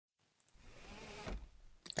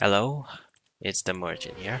Hello, it's the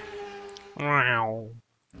merchant here. Wow.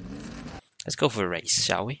 Let's go for a race,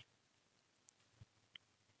 shall we?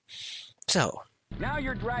 So, Now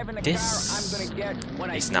you're driving the this car I'm gonna get when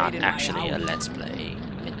I is not get in my actually a house. Let's Play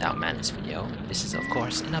Midtown Madness video. This is, of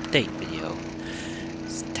course, an update video.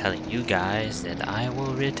 It's telling you guys that I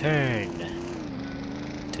will return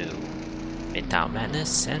to Midtown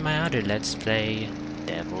Madness and my other Let's Play,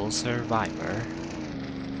 Devil Survivor,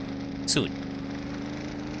 soon.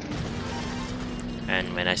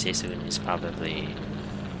 And when I say soon, it's probably...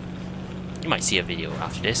 You might see a video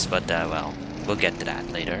after this, but well, we'll get to that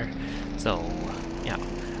later. So, yeah,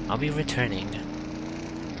 I'll be returning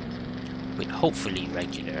with hopefully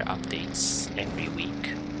regular updates every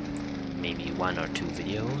week. Maybe 1 or 2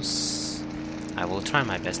 videos. I will try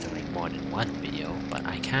my best to make more than 1 video, but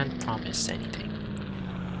I can't promise anything.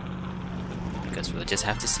 Because we'll just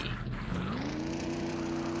have to see.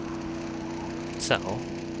 So,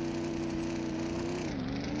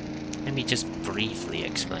 let me just briefly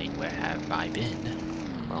explain where have I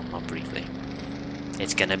been. Well, not briefly.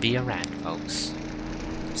 It's gonna be a rant, folks.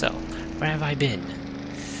 So, where have I been?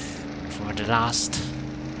 For the last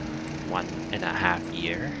 1.5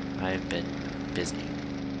 years, I've been busy.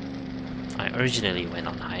 I originally went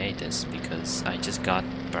on hiatus because I just got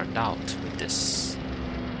burned out with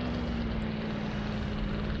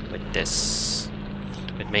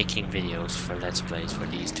making videos for Let's Plays for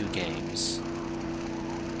these 2 games.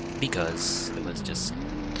 Because it was just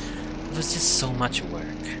so much work.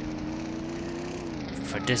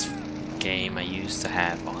 For this game, I used to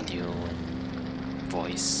have audio and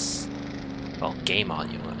voice, well, game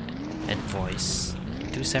audio and voice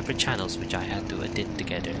in 2 separate channels, which I had to edit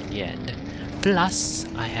together in the end. Plus,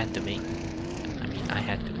 I had to make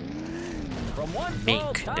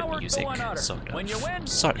the music,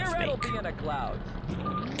 sort of make.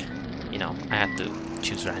 You know, I had to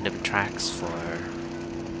choose random tracks for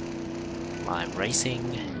while I'm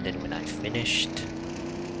racing, and then when I finished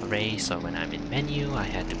a race or when I'm in menu, I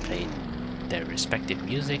had to play their respective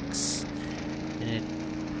musics, and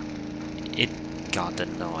it got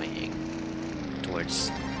annoying towards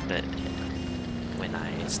when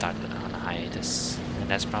I started on a hiatus, and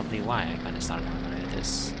that's probably why I kind of started on a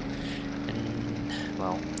hiatus. And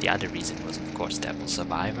well, the other reason was of course Devil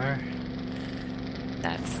Survivor.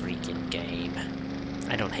 That freaking game.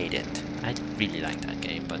 I don't hate it. I really like that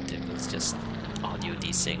game, but it was just audio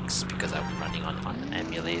desyncs because I was running on an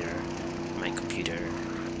emulator on my computer.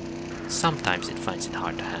 Sometimes it finds it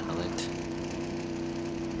hard to handle it.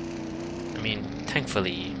 I mean,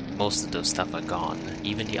 thankfully, most of those stuff are gone.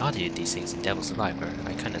 Even the audio desyncs in Devil Survivor,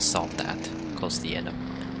 I kind of solved that close to the end of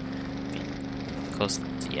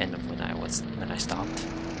when I stopped.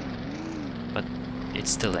 But it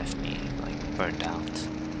still left me like burnt out.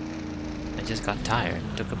 I just got tired,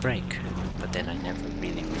 took a break, but then I never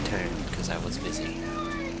really returned because I was busy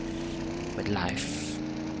with life,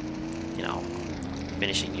 you know,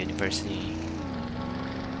 finishing university,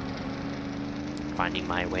 finding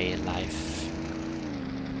my way in life.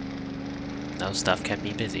 Those stuff kept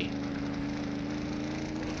me busy.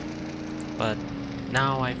 But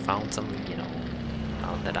now I found some, you know,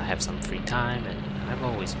 now that I have some free time, and I've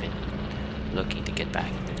always been looking to get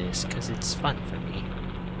back into this because it's fun for me.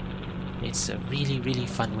 It's a really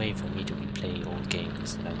fun way for me to replay old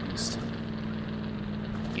games that I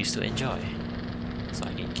used to enjoy, so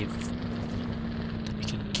I can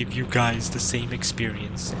give you guys the same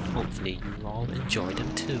experience, and hopefully you all enjoy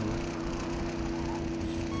them too.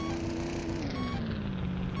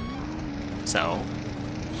 So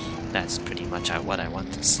that's pretty much what I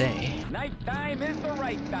want to say. Nighttime is the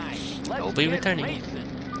right time. I'll be returning,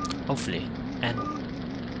 hopefully, and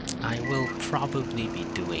I will probably be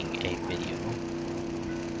doing a video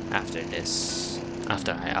after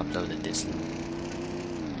I uploaded this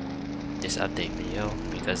update video,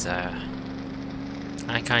 because I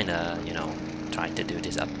kinda, you know, tried to do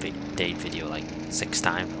this update video like 6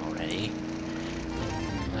 times already,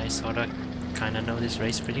 and I sorta kinda know this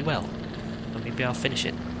race pretty well, so maybe I'll finish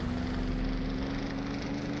it.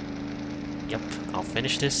 Yep, I'll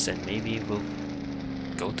finish this, and maybe we'll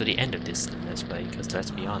go to the end of this Let's Play, because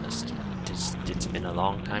let's be honest, it's been a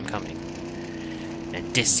long time coming.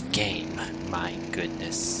 And this game, my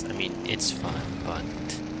goodness, I mean, it's fun, but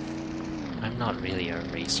I'm not really a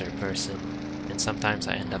racer person, and sometimes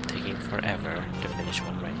I end up taking forever to finish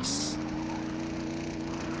one race.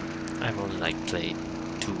 I've only played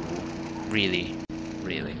 2, really,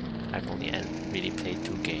 I've only really played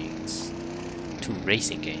 2 games, 2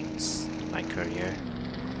 racing games in my career,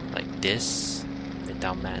 like this,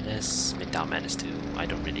 Midtown Madness 2, I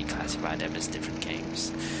don't really classify them as different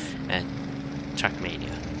games, and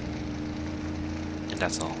Trackmania. And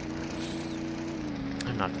that's all.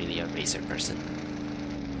 I'm not really a racer person,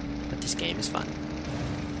 but this game is fun.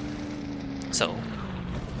 So,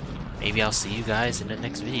 maybe I'll see you guys in the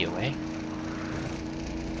next video, eh?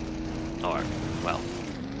 Or, well,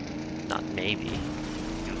 not maybe.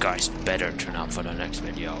 You guys better turn out for the next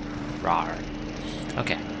video. Rawr.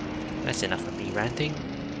 Okay, that's enough of me ranting.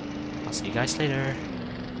 I'll see you guys later.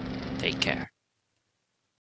 Take care.